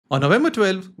On November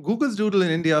 12, Google's Doodle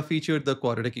in India featured the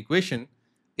quadratic equation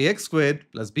ax squared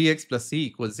plus bx plus c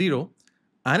equals 0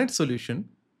 and its solution,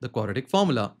 the quadratic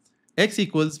formula x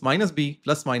equals minus b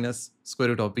plus minus square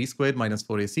root of b squared minus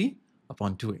 4ac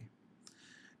upon 2a.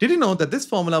 Did you know that this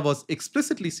formula was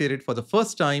explicitly stated for the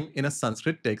first time in a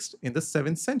Sanskrit text in the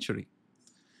 7th century?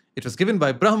 It was given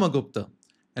by Brahmagupta,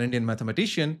 an Indian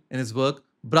mathematician, in his work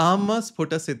Brahma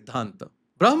Sphuta Siddhanta.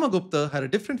 Brahmagupta had a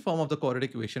different form of the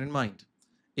quadratic equation in mind.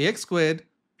 Ax squared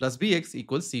plus bx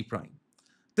equals c prime.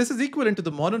 This is equivalent to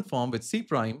the modern form with c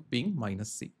prime being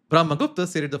minus c. Brahmagupta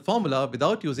stated the formula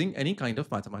without using any kind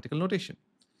of mathematical notation.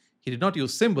 He did not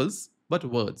use symbols but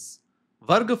words.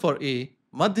 Varga for a,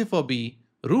 madhya for b,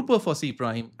 rupa for c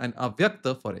prime and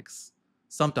avyakta for x.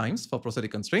 Sometimes, for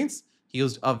prosodic constraints, he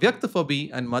used avyakta for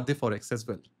b and madhya for x as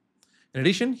well. In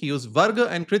addition, he used varga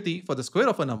and kriti for the square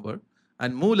of a number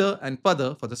and mula and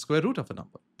pada for the square root of a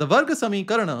number. The varga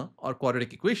samikarana or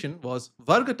quadratic equation was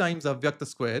varga times avyakta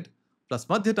squared plus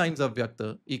madhya times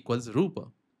avyakta equals rupa.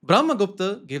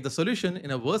 Brahmagupta gave the solution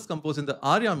in a verse composed in the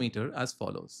Arya meter as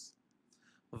follows.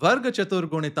 Varga chatur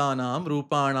gunitanam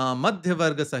rupanam madhya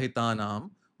varga sahitanam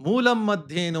Moolam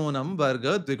madhyenonam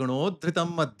varga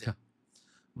dvigunodhritam madhya.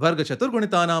 Varga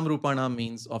chaturgunitanam rupanam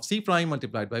means of c prime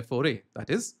multiplied by 4a, that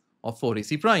is, of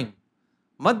 4ac prime.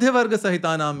 Madhya varga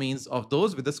sahitanam means of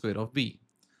those with the square of b.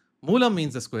 Moolam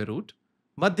means the square root.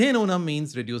 Madhyenonam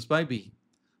means reduced by b.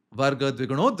 Varga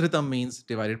dvigunodhritam means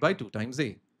divided by 2 times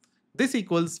a. This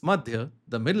equals madhya,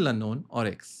 the middle unknown, or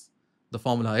x. The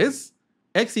formula is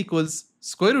x equals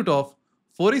square root of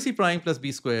 4ac prime plus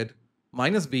b squared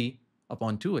minus b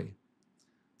upon 2a.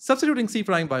 Substituting c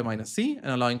prime by minus c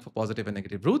and allowing for positive and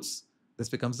negative roots, this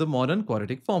becomes the modern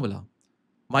quadratic formula.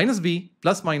 Minus b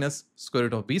plus minus square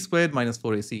root of b squared minus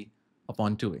 4ac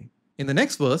upon 2a. In the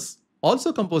next verse,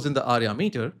 also composed in the Arya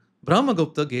meter,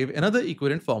 Brahmagupta gave another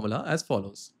equivalent formula as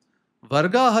follows.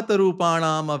 Vargahata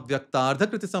rupanam avyaktartha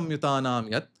kriti samyutanam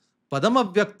yat padam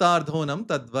avyaktardhonam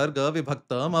tadvarga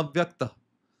vibhaktam avyakta.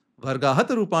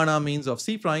 Vargahata rupanam means of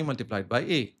c prime multiplied by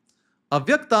a.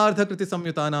 Avyaktartha kriti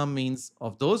samyutanam means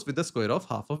of those with the square of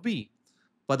half of b.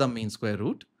 Padam means square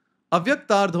root.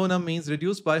 Avyaktardhonam means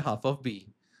reduced by half of b.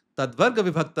 Tadvarga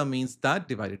vibhakta means that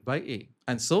divided by a.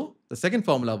 And so, the second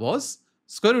formula was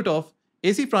square root of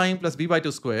ac prime plus b by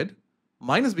 2 squared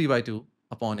minus b by 2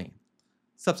 upon a.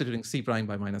 Substituting c prime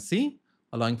by minus c,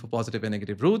 allowing for positive and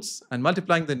negative roots, and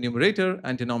multiplying the numerator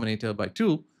and denominator by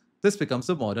 2, this becomes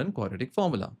the modern quadratic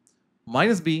formula.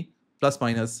 Minus b plus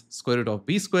minus square root of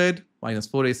b squared minus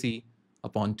 4ac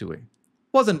upon 2a.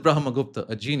 Wasn't Brahmagupta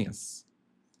a genius?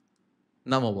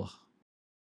 Namo Buddhaya.